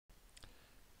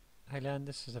Hi Lan,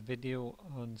 this is a video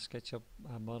on Sketchup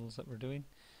models that we're doing.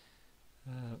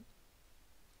 Uh,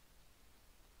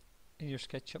 in your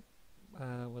Sketchup,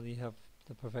 whether you have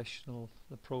the professional,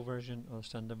 the pro version or the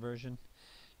standard version,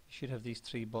 you should have these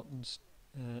three buttons.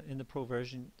 In the pro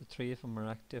version, the three of them are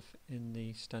active. In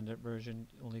the standard version,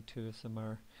 only two of them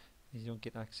are. You don't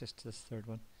get access to this third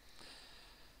one.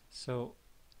 So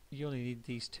you only need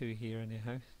these two here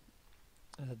anyhow.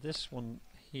 This one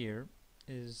here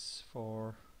is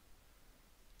for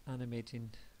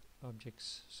animating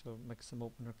objects, so it makes them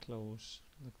open or close,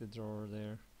 like the drawer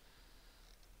there.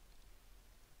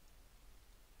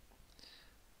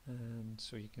 And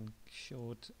so you can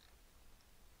show it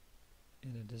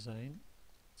in a design.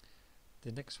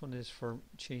 The next one is for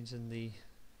changing the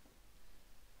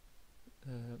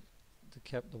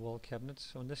wall cabinet.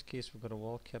 So in this case we've got a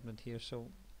wall cabinet here,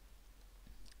 so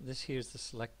this here is the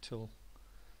select tool,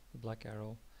 the black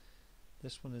arrow.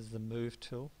 This one is the move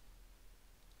tool.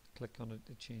 Click on it,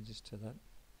 it changes to that.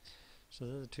 So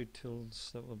they're the two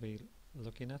tools that we'll be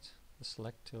looking at. The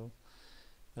select tool,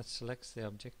 that selects the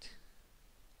object,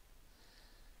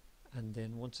 and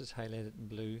then once it's highlighted in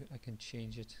blue I can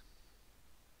change it.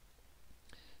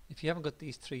 If you haven't got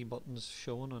these three buttons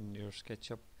shown on your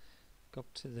SketchUp, go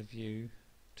up to the view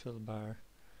toolbar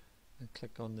and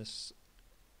click on this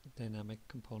dynamic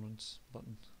components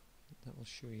button. That will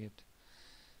show you it.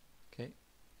 Okay,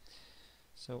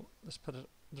 so let's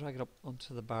drag it up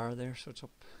onto the bar there, so it's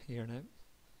up here now.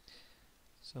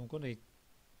 So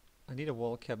I need a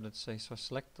wall cabinet size, so I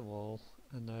select the wall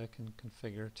and now I can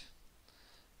configure it.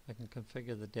 I can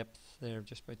configure the depth there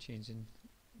just by changing.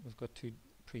 We've got two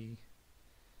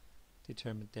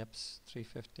predetermined depths,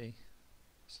 350.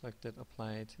 Select it,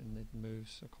 apply it, and it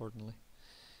moves accordingly.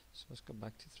 So let's go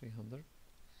back to 300.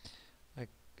 I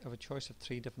have a choice of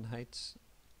three different heights.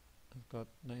 I've got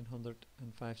 900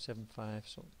 and 575,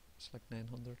 so select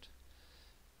 900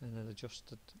 and then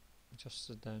adjust it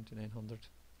down to 900.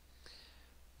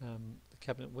 The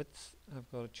cabinet width,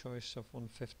 I've got a choice of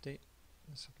 150.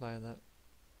 Let's apply that.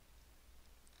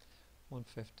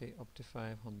 150 up to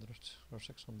 500 or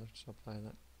 600, so apply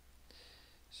that.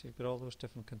 So you've got all those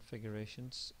different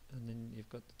configurations, and then you've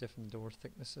got the different door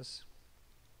thicknesses.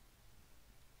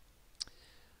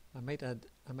 I might add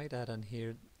on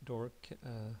here door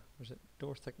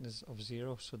thickness of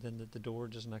 0, so then the door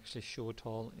doesn't actually show at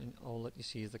all, and all that you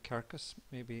see is the carcass.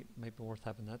 Maybe might be worth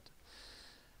having that.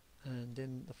 And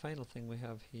then the final thing we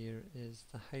have here is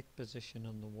the height position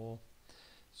on the wall.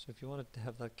 So if you wanted to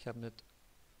have that cabinet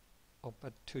up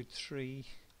at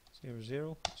 2300,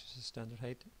 which is the standard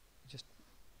height, just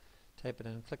type it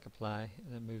in and click apply,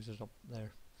 and it moves it up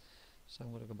there. So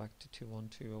I'm going to go back to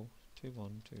 2120,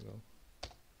 2120.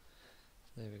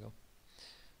 There we go.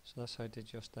 So that's how to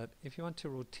adjust that. If you want to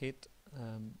rotate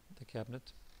the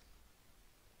cabinet,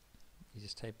 you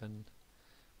just type in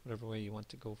whatever way you want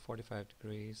to go, 45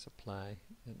 degrees, apply,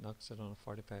 it knocks it on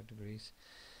 45 degrees.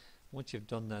 Once you've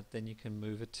done that, then you can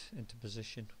move it into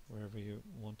position wherever you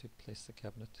want to place the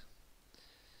cabinet.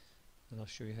 And I'll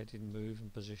show you how to move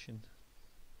and position.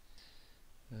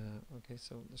 Okay,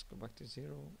 so let's go back to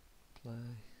 0,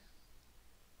 apply.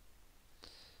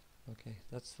 Okay,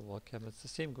 that's the wall cabinets. The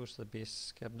same goes to the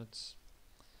base cabinets.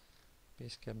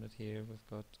 Base cabinet here, we've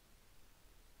got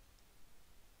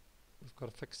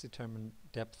a fixed determined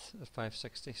depth of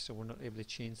 560, so we're not able to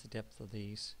change the depth of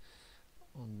these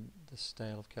on this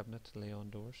style of cabinet to lay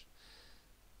on doors.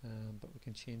 But we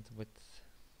can change the width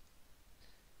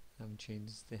and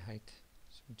change the height.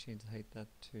 So we can change the height that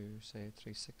to say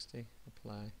 360,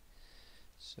 apply.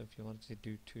 So if you wanted to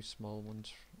do two small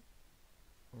ones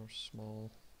or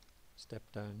small step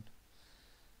down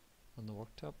on the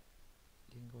worktop,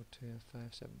 you can go to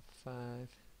 575,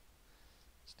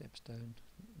 steps down,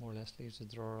 more or less leaves the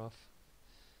drawer off,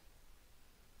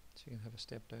 so you can have a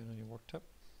step down on your worktop.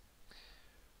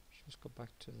 So let's go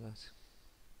back to that.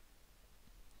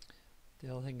 The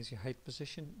other thing is your height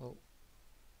position. Well,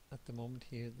 at the moment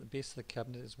here the base of the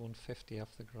cabinet is 150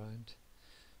 off the ground,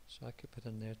 so I could put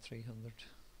in there 300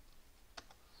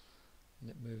 and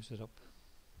it moves it up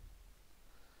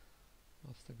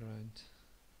off the ground.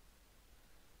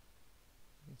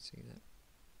 You can see that.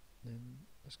 Then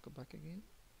let's go back again,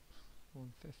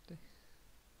 150.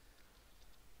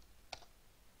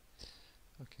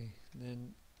 Okay,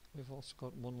 then we've also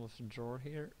got one with a drawer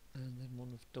here and then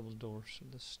one with double doors. So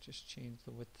let's just change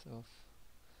the width of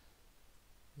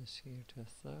this here to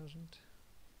 1000,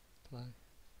 apply,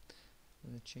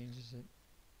 and it changes it,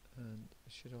 and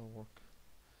it should all work.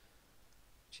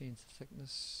 Change the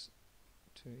thickness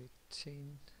to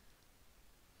 18.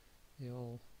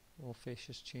 All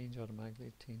fascias change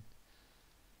automatically. 18,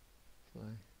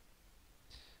 apply,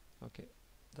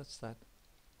 that's that.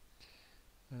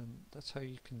 That's how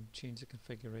you can change the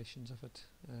configurations of it.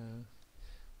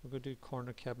 We're going to do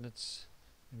corner cabinets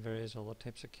and various other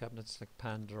types of cabinets like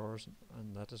pan drawers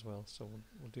and that as well. So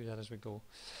we'll do that as we go.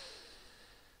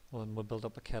 And we'll build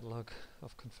up a catalogue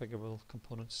of configurable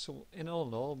components. So in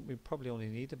all, we probably only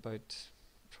need about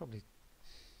probably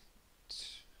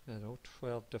I don't know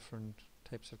 12 different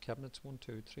types of cabinets. 1,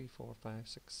 2, 3, 4, 5,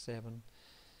 6, 7.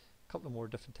 A couple of more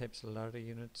different types of ladder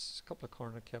units. A couple of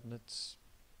corner cabinets.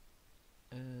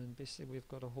 And basically we've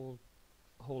got a whole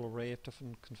array of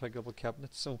different configurable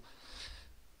cabinets, so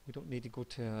we don't need to go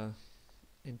to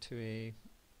into a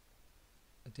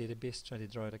database trying to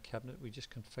draw out a cabinet. We just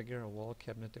configure a wall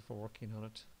cabinet if we're working on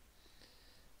it,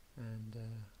 and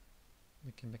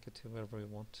we can make it to wherever we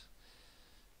want.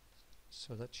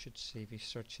 So that should save you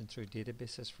searching through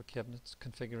databases for cabinets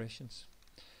configurations,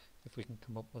 if we can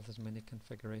come up with as many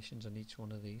configurations on each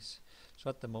one of these. So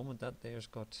at the moment that there's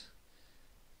got,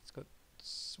 it's got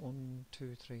 1,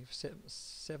 2, 3,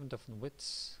 7 different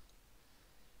widths,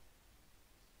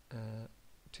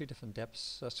 2 different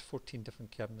depths. That's 14 different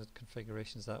cabinet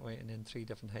configurations that way, and then 3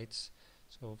 different heights.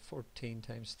 So 14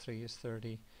 times 3 is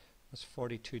 30. That's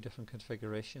 42 different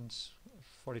configurations,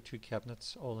 42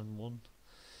 cabinets all in one.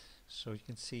 So you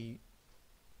can see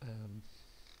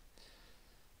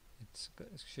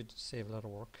it should save a lot of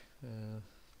work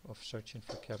of searching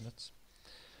for cabinets.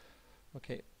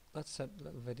 Okay, that's that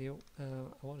little video.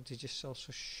 I wanted to just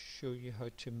also show you how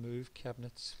to move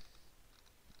cabinets.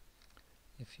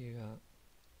 If you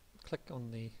click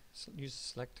on the use the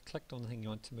select, click on the thing you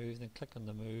want to move, then click on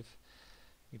the move.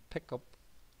 You pick up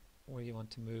where you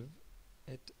want to move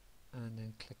it, and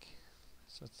then click.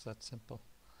 So it's that simple.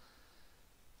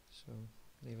 So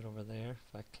leave it over there.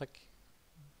 If I click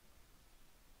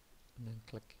and then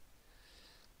click,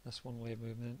 that's one way of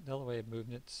moving it. The other way of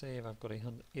moving it, say if I've got a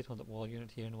 800 wall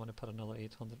unit here and I want to put another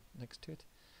 800 next to it,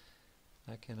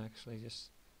 I can actually just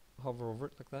hover over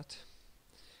it like that,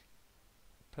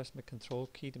 press my control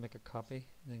key to make a copy,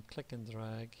 and then click and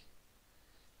drag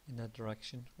in that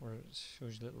direction where it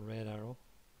shows you a little red arrow,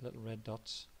 little red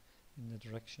dots in the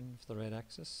direction of the red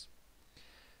axis,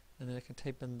 and then I can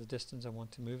type in the distance I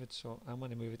want to move it. So I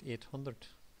want to move it 800,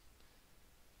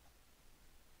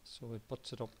 so it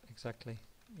butts it up exactly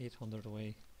 800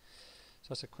 away. So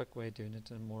that's a quick way of doing it,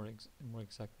 and a more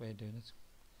exact way of doing it.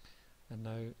 And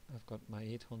now I've got my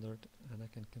 800, and I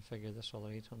can configure this other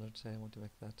 800. Say I want to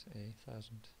make that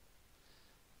 1,000,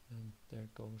 and there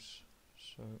it goes.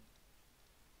 So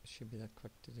it should be that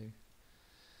quick to do.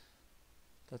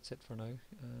 That's it for now,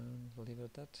 and we'll leave it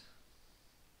at that.